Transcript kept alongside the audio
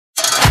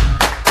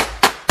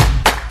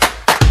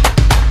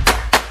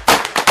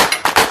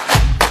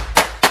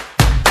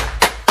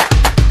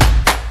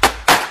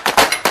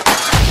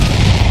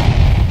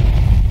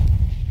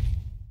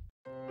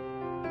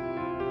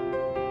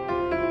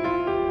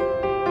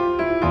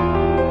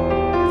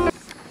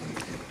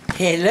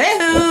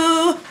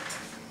Hello!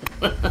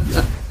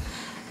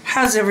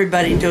 How's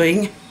everybody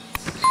doing?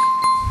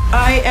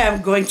 I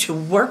am going to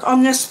work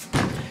on this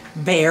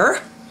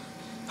bear.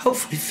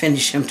 Hopefully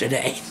finish him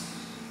today.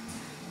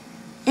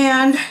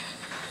 And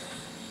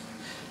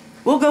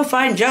we'll go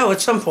find Joe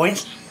at some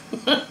point.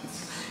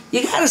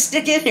 You gotta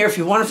stick in here if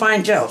you want to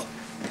find Joe.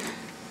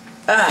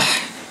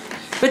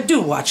 But do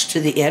watch to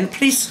the end.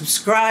 Please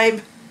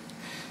subscribe.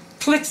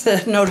 Click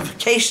the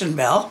notification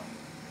bell.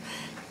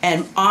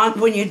 And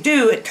when you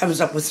do, it comes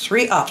up with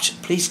 3 options.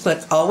 Please click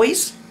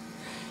always.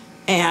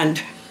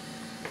 And,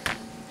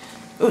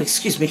 oh,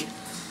 excuse me.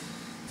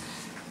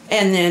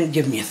 And then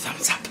give me a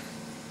thumbs up.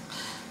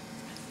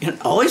 You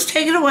can always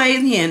take it away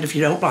in the end if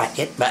you don't like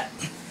it, but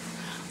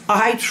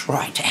I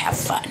try to have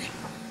fun.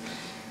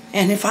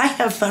 And if I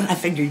have fun, I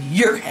figure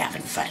you're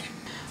having fun.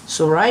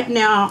 So right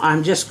now,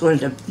 I'm just going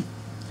to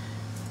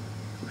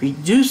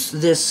reduce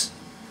this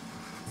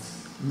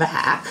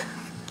back.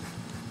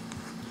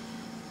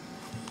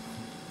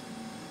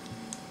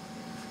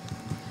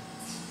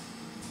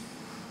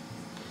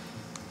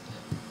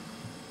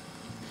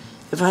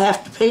 If I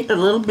have to paint a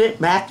little bit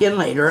back in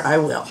later, I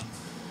will.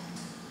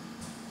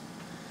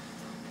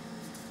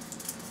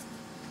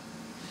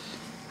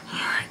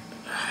 Alright.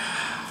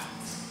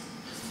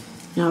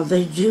 Now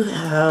they do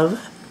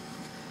have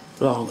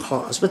long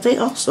claws, but they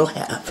also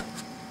have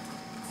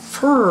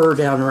fur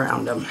down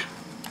around them.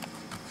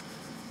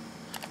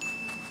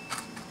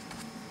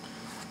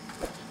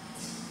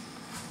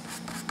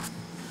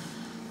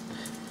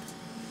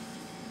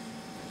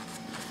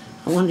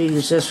 I want to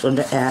use this one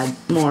to add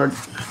more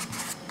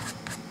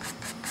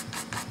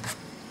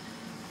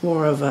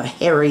of a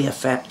hairy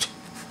effect.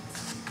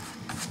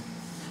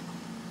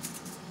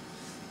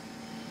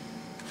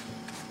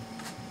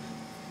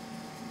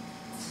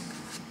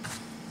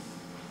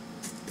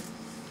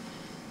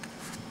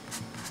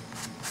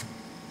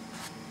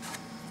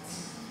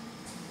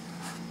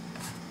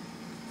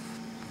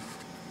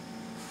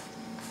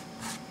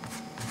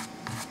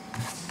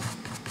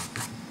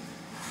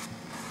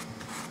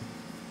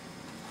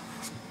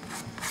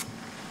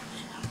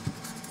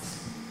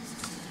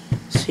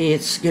 See,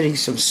 it's getting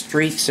some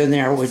streaks in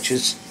there, which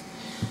is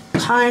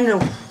kind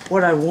of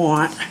what I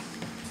want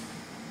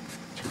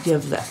to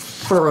give that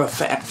fur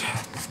effect.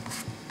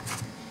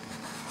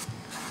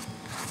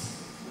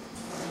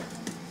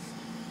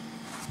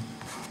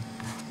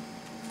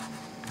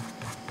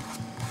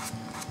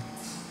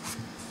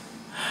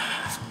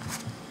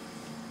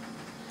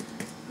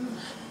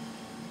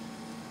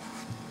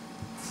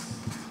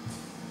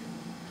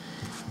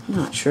 I'm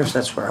not sure if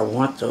that's where I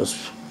want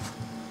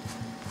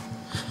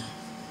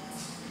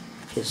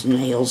his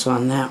nails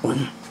on that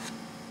one.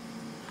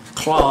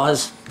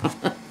 Claws.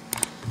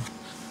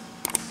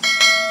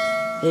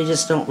 They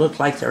just don't look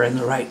like they're in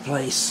the right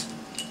place.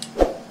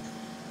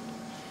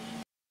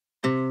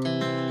 Our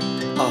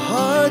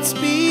hearts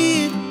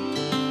beat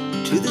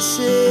to the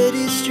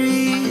city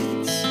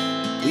streets.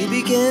 We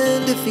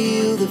began to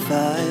feel the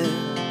fire.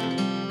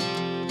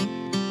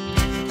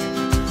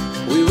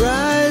 We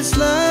rise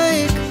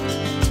like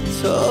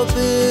tall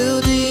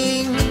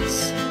buildings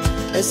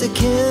as the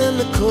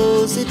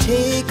chemicals, they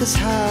take us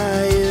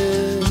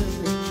higher.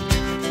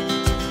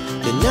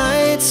 The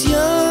night's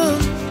young,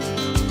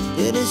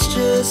 it has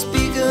just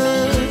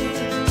begun,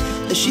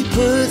 as she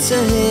puts her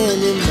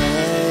hand in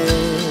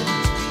mine.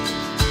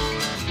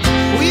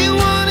 We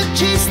wanna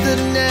chase the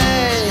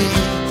night,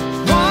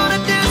 wanna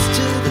dance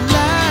to the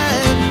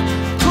light,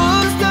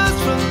 pull the stars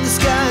from the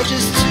sky,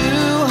 just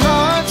 2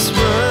 hearts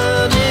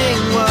running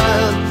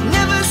wild.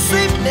 Never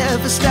sleep,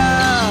 never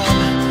stop,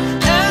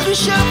 as we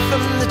shout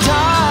from the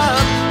top.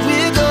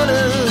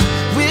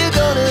 We're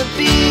gonna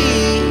be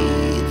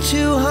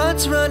 2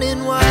 hearts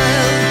running wild.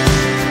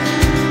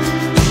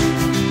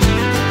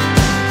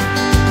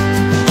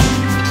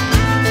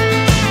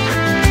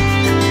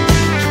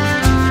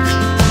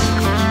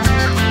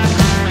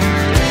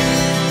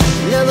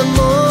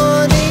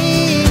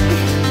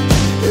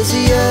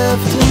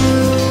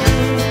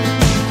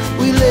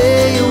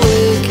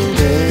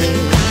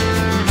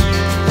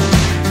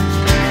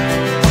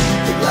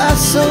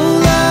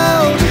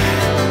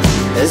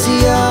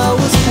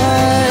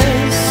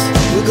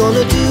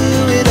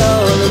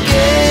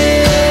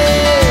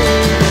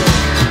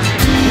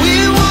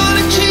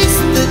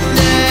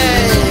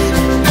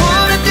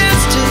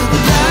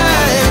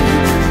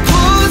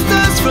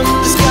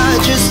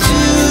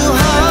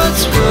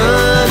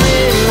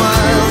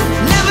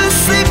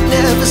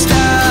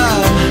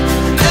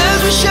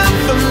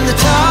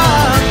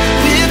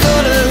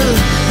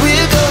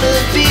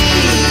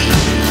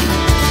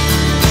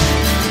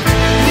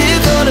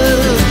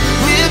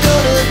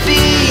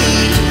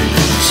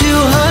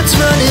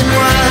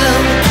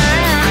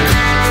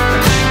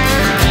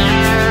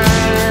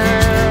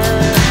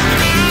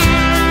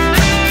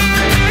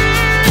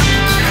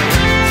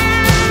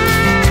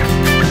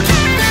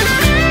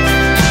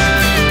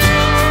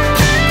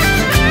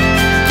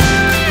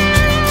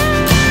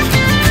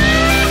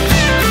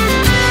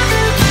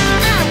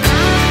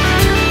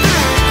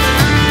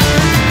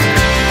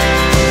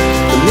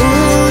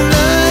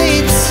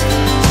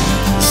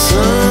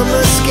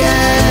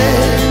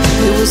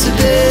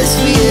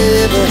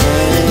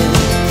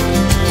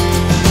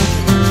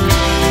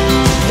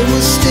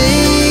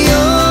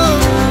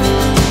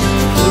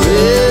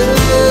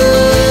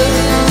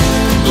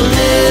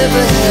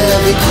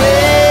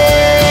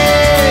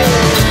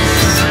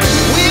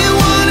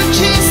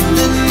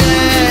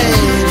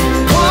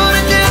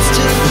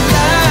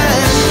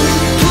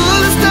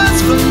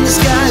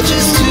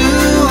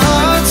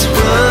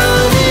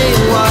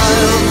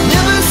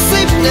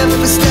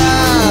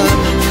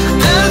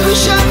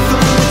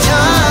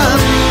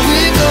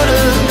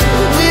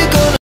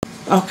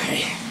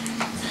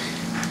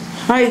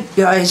 Hi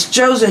guys,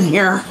 Joe's in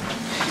here.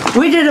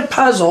 We did a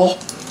puzzle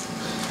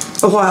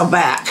a while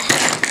back,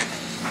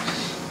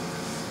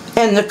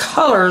 and the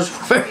colors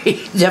were very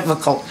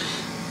difficult.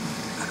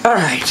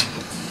 Alright,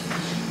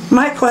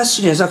 my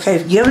question is, okay,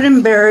 I've given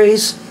him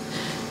berries,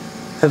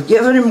 I've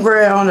given him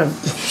ground, I've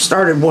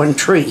started one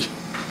tree.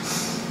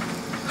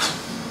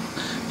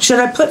 Should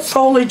I put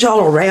foliage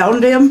all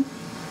around him?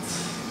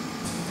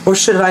 Or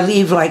should I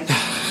leave like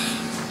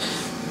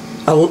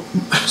a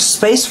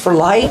space for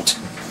light?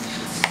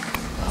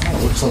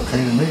 Oh, looks okay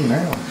to me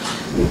now.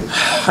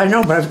 I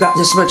know, but I've got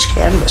this much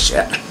canvas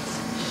yet.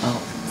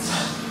 Oh.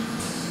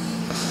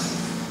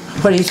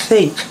 What do you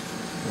think?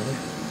 Really?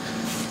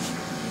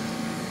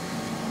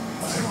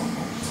 I don't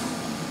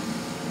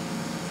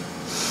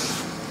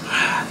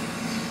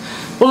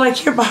know. Well, like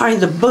here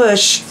behind the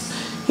bush,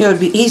 you know, it'd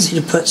be easy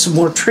to put some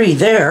more tree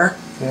there.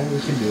 Yeah,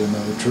 we can do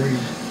another tree.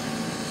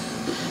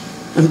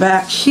 And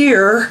back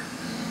here,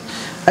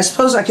 I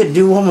suppose I could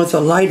do one with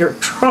a lighter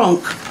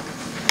trunk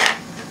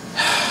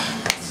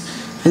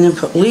and then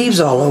put leaves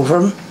all over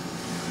them.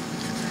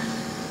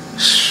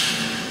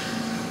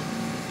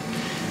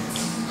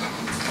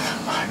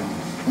 I don't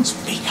know.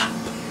 Speak up.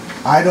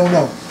 I don't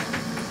know.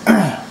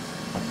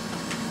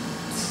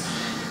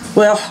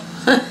 Well,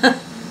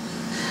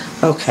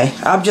 okay,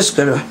 I'm just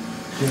gonna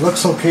It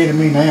looks okay to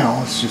me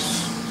now. It's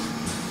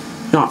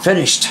just... not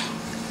finished.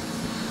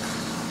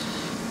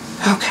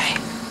 Okay.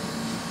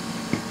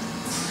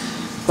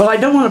 Well, I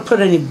don't want to put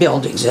any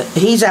buildings.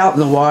 He's out in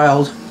the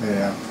wild.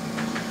 Yeah.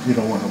 You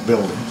don't want no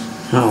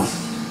buildings. No.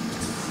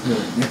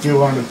 If you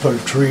wanted to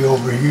put a tree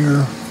over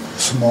here, a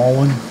small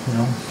one, you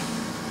know.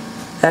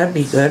 That'd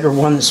be good, or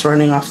one that's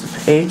running off the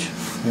page.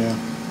 Yeah.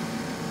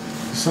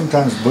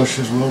 Sometimes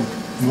bushes will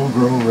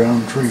grow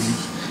around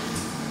trees.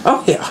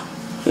 Oh, yeah.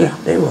 Yeah,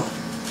 they will.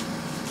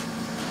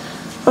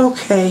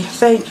 Okay,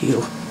 thank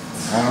you.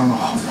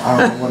 I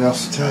don't know what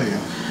else to tell you.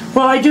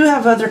 Well, I do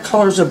have other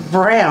colors of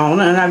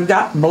brown, and I've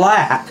got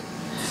black.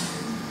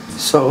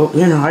 So,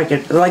 you know, I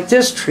could, like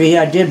this tree,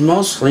 I did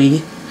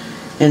mostly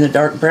in the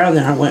dark brown,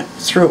 then I went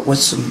through it with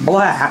some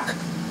black.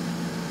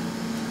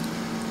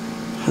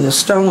 The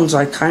stones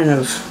I kind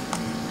of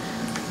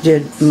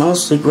did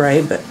mostly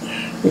gray, but,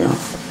 you know.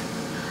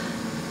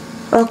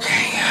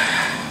 Okay.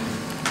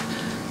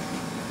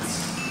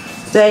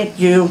 Thank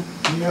you.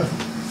 Yeah.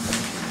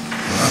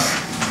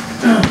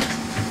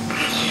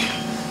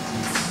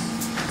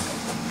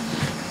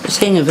 The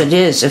thing of it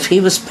is, if he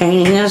was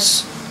painting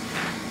this,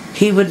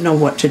 he would know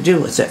what to do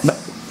with it. But,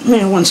 you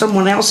know, when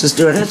someone else is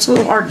doing it, it's a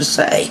little hard to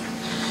say.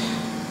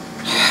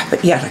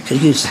 But yeah, I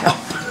could use help.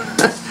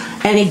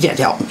 And he did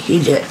help me. He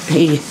did.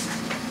 He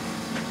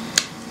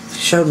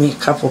showed me a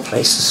couple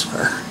places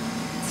where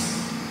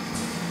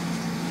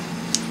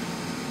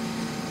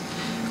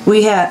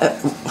we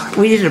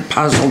did a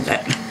puzzle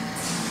that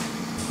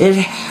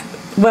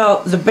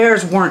well, the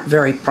bears weren't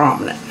very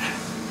prominent,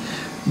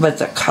 but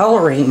the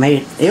coloring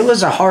it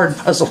was a hard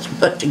puzzle to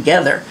put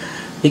together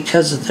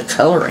because of the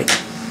coloring.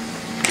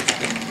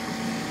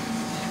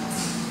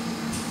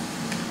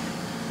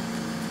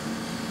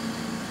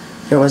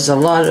 There was a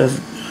lot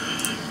of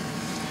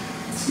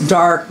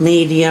dark,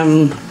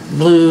 medium,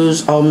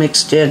 blues all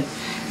mixed in.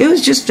 It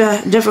was just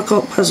a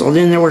difficult puzzle.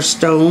 Then there were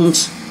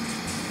stones.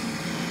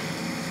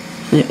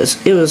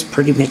 It was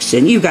pretty mixed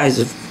in. You guys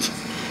have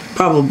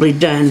probably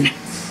done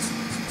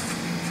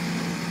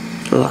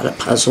a lot of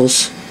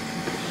puzzles.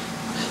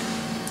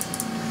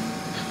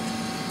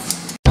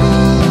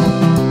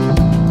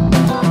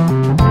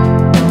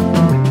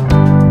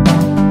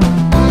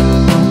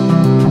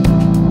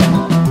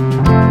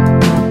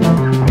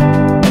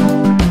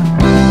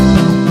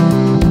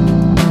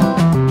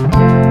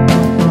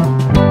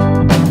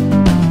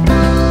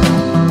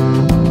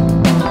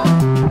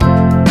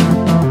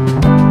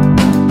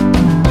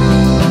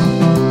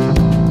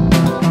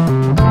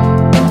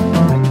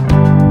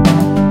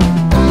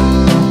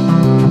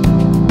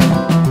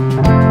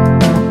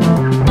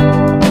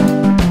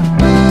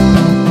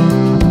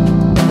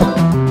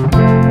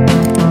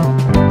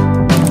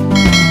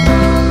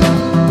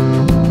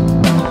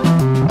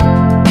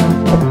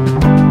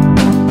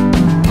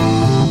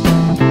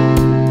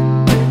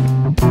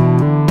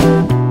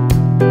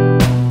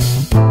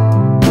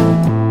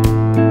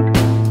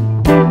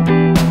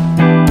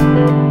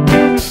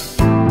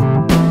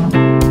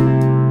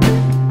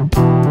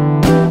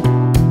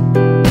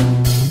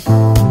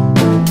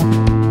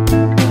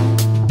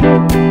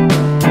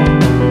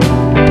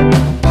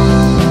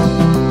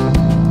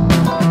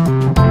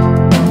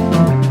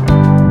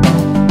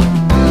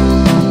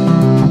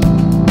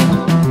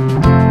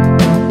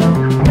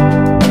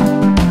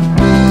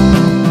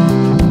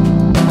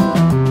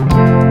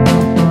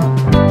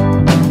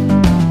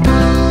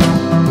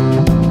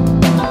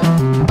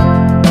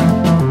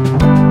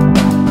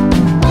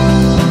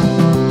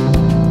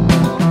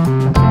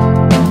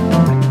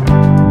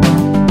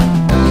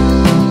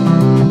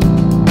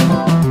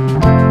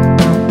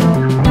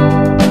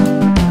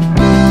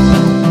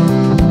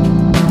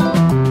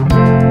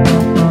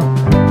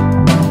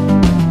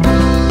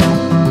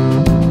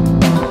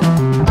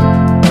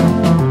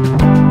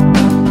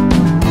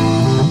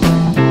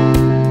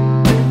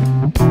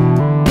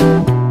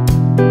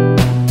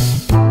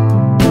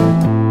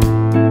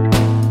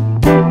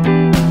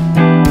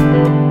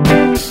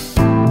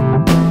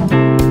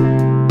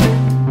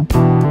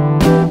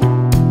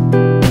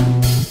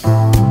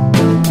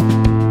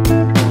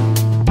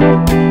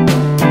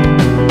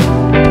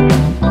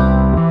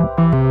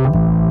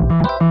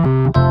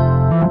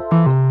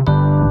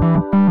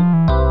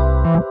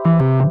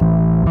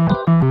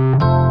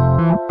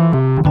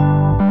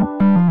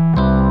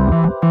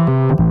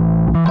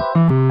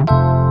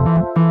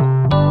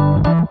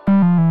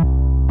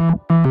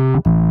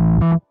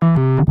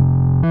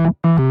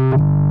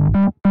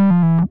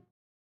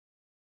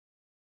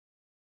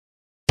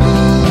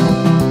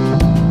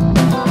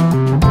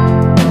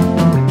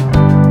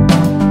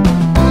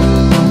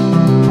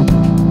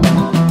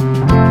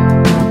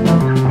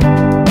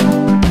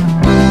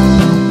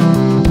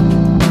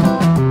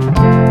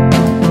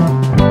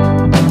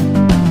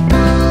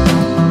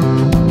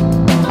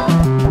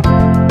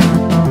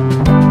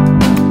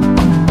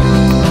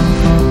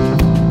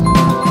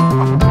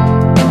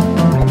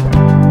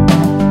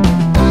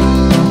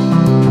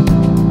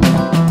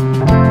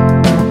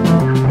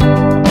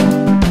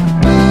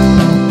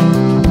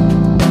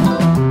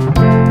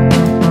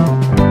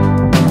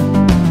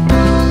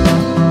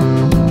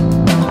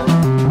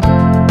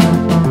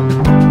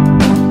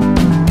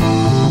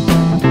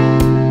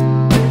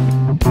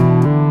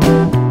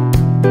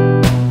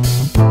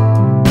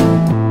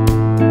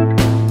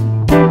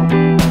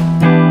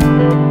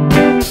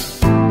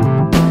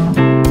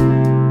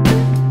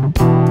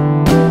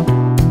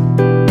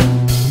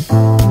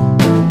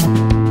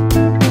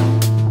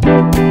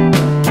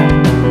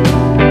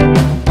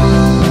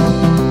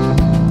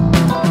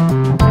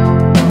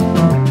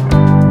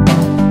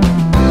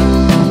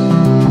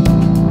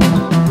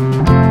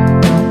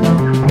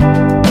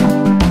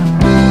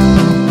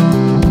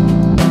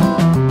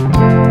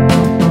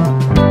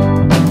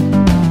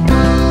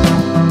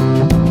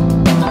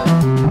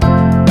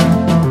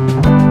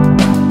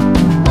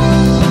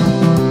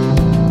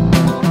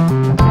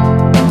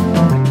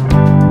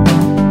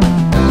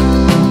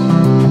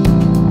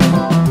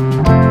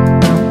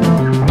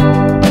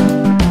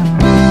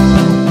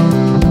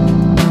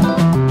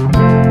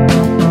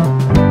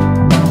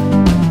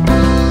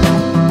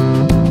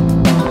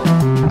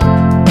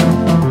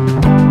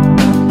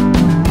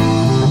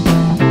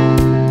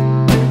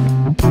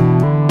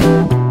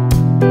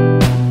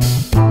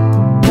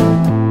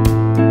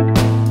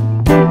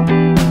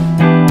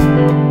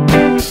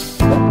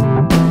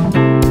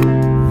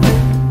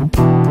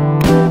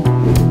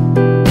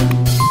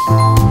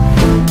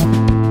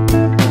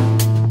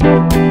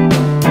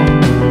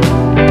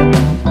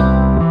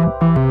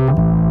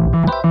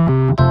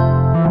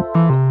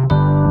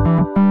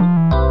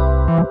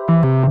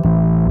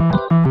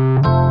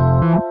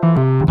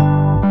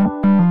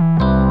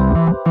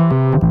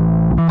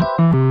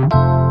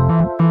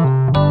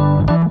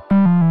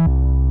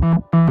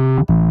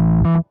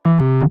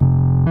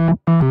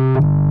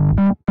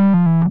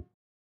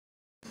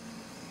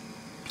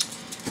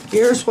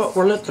 what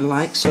we're looking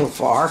like so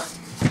far.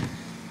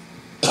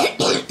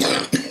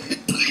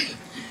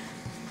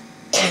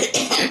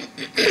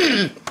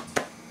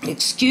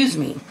 Excuse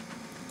me.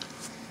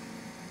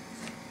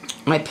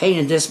 I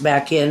painted this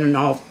back in, and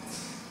I'll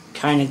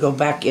kind of go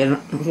back in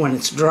when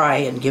it's dry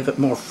and give it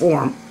more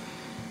form.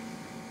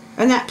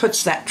 And that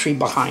puts that tree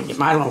behind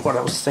him. I don't know what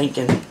I was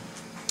thinking.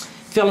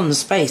 Filling the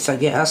space, I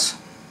guess.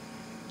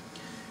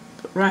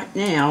 But right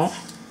now,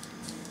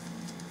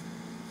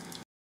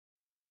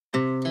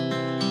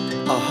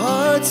 our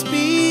hearts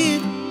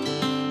beat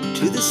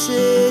to the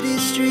city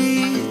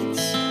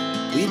streets.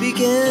 We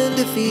began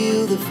to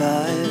feel the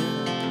fire.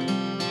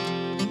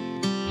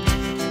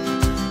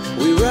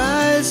 We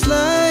rise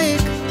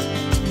like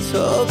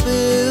tall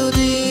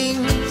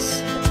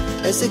buildings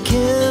as the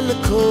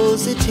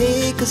chemicals, they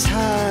take us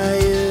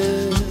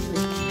higher.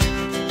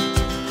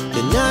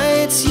 The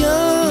night's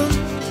young,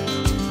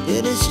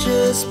 it has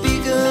just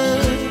begun,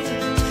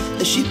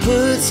 as she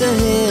puts her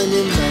hand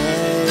in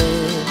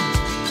mine.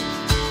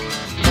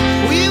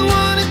 We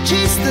wanna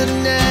chase the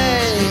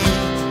night,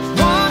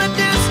 wanna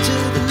dance to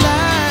the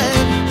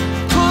light,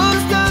 pull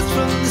the stars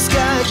from the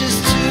sky, just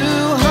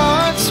two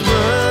hearts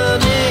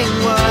running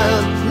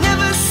wild.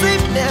 Never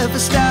sleep, never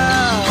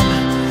stop,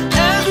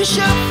 as we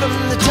shout from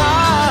the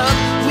top.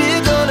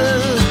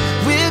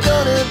 We're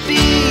gonna be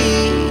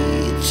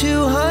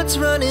two hearts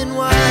running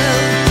wild.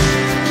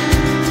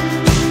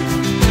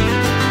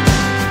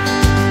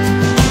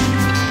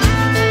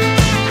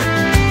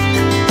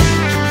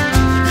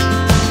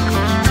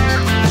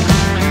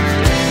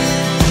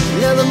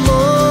 Now the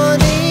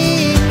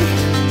morning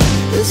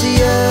is the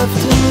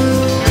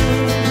afternoon.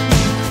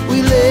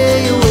 We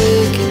lay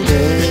awake in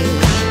bed.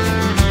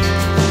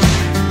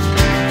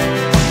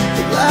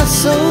 The laughs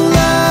so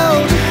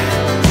loud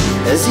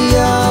as the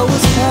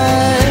hours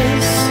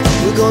pass.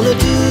 We're gonna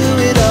do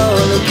it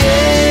all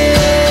again.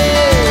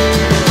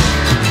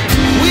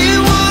 We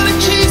wanna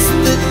chase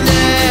the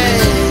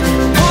night,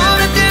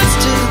 wanna dance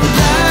to the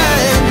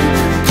light,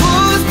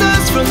 pull the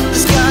stars from the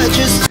sky.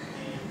 Just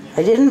I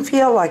didn't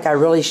feel like I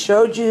really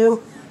showed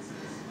you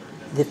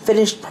the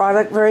finished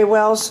product very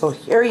well, so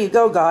here you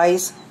go,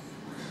 guys.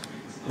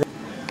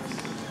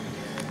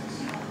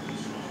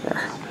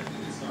 There.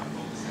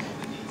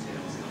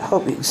 I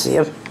hope you can see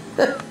him.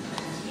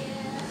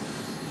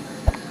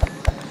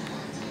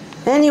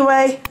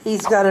 Anyway,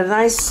 he's got a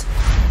nice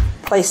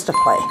place to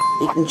play.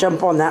 He can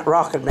jump on that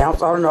rock and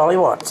bounce on it all he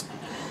wants.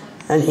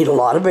 And eat a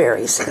lot of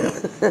berries.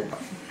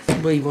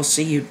 We will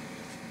see you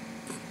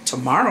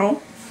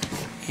tomorrow.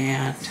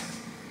 And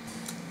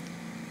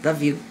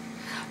love you.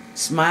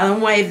 Smile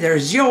and wave.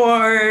 There's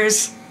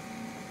yours.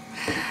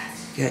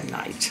 Good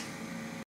night.